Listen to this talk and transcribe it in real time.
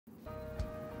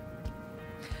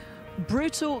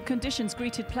Brutal conditions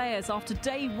greeted players after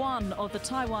day one of the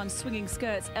Taiwan Swinging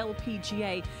Skirts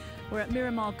LPGA. We're at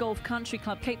Miramar Golf Country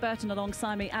Club. Kate Burton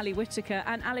alongside me, Ali Whittaker.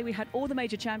 And Ali, we had all the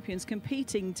major champions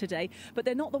competing today, but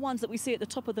they're not the ones that we see at the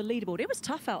top of the leaderboard. It was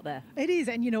tough out there. It is,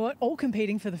 and you know what? All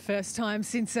competing for the first time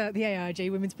since the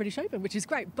AIG Women's British Open, which is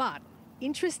great. But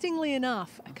interestingly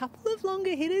enough, a couple of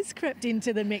longer hitters crept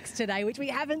into the mix today, which we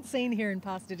haven't seen here in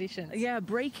past editions. Yeah,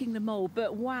 breaking the mold.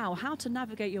 But wow, how to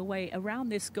navigate your way around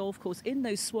this golf course in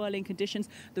those swirling conditions.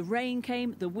 The rain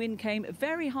came, the wind came,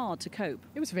 very hard to cope.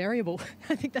 It was variable.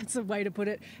 I think that's the way to put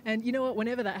it. And you know what?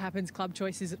 Whenever that happens, club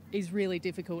choice is really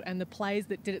difficult. And the players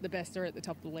that did it the best are at the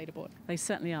top of the leaderboard. They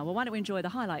certainly are. Well, why don't we enjoy the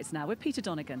highlights now with Peter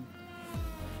Donegan.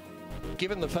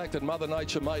 Given the fact that Mother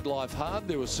Nature made life hard,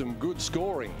 there was some good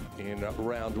scoring in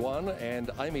round one, and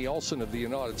Amy Olsen of the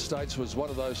United States was one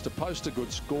of those to post a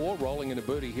good score, rolling in a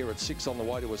birdie here at 6 on the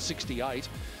way to a 68.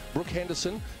 Brooke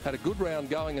Henderson had a good round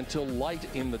going until late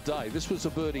in the day. This was a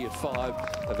birdie at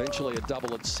 5, eventually a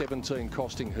double at 17,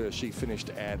 costing her. She finished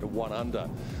at 1 under.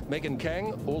 Megan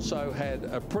Kang also had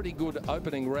a pretty good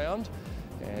opening round,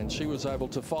 and she was able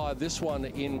to fire this one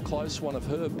in close, one of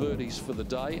her birdies for the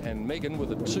day. And Megan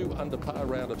with a 2 under par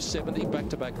round of 70,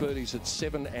 back-to-back birdies at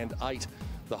 7 and 8,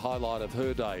 the highlight of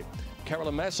her day.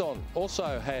 Carolyn Masson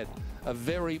also had a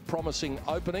very promising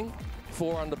opening,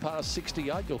 4 under par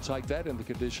 68. You'll take that in the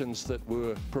conditions that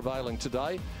were prevailing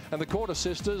today. And the Korda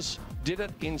sisters did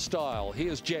it in style.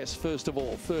 Here's Jess, first of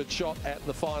all, third shot at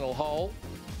the final hole.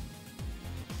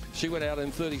 She went out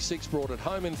in 36, brought it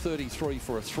home in 33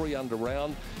 for a 3 under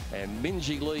round. And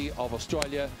Minjee Lee of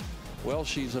Australia, well,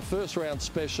 she's a first round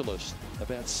specialist.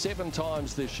 About 7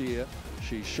 times this year,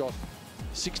 she shot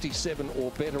 67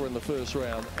 or better in the first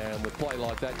round. And with play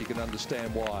like that, you can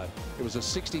understand why. It was a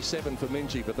 67 for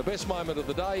Minjee, but the best moment of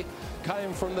the day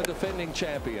came from the defending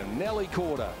champion, Nelly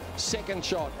Korda. Second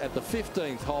shot at the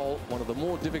 15th hole, one of the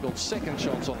more difficult second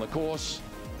shots on the course.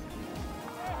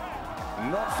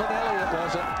 Not for Nelly, it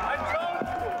wasn't.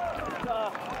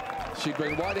 She'd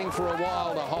been waiting for a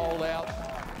while to hold out.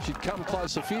 She'd come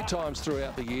close a few times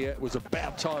throughout the year. It was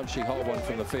about time she holed one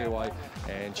from the fairway,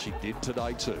 and she did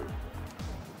today too.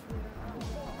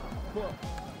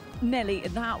 Nelly,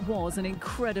 that was an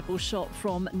incredible shot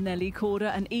from Nelly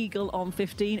Korda, an eagle on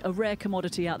 15, a rare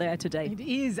commodity out there today. It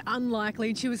is unlikely,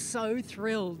 and she was so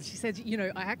thrilled. She said, you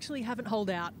know, I actually haven't holed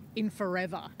out in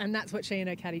forever, and that's what she and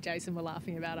her caddy Jason were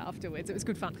laughing about afterwards. It was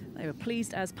good fun. They were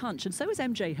pleased as punch, and so was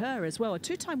MJ Her as well, a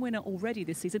 2-time winner already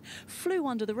this season. Flew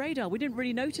under the radar. We didn't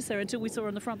really notice her until we saw her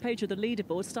on the front page of the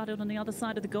leaderboard, started on the other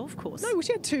side of the golf course. No, well,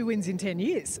 she had 2 wins in 10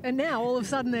 years, and now all of a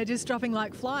sudden they're just dropping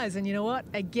like flies. And you know what?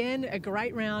 Again, a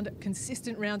great round,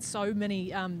 consistent round, so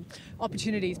many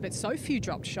opportunities, but so few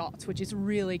dropped shots, which is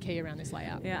really key around this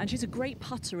layout. Yeah, and she's a great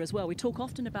putter as well. We talk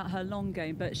often about her long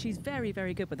game, but she's very,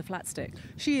 very good with the flat stick.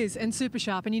 She is, and super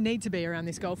sharp, and you need to be around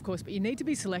this golf course, but you need to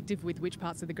be selective with which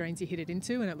parts of the greens you hit it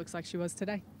into, and it looks like she was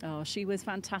today. Oh, she was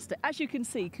fantastic. As you can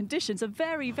see, conditions are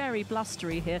very, very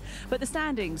blustery here, but the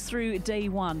standings through day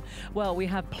one, well, we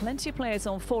have plenty of players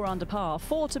on 4 under par,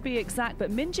 4 to be exact, but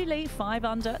Minjee Lee 5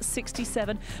 under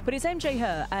 67, but it's MJ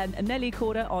Her and Nelly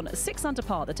Korda on 6 under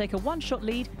par that take a 1-shot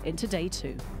lead into day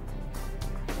 2.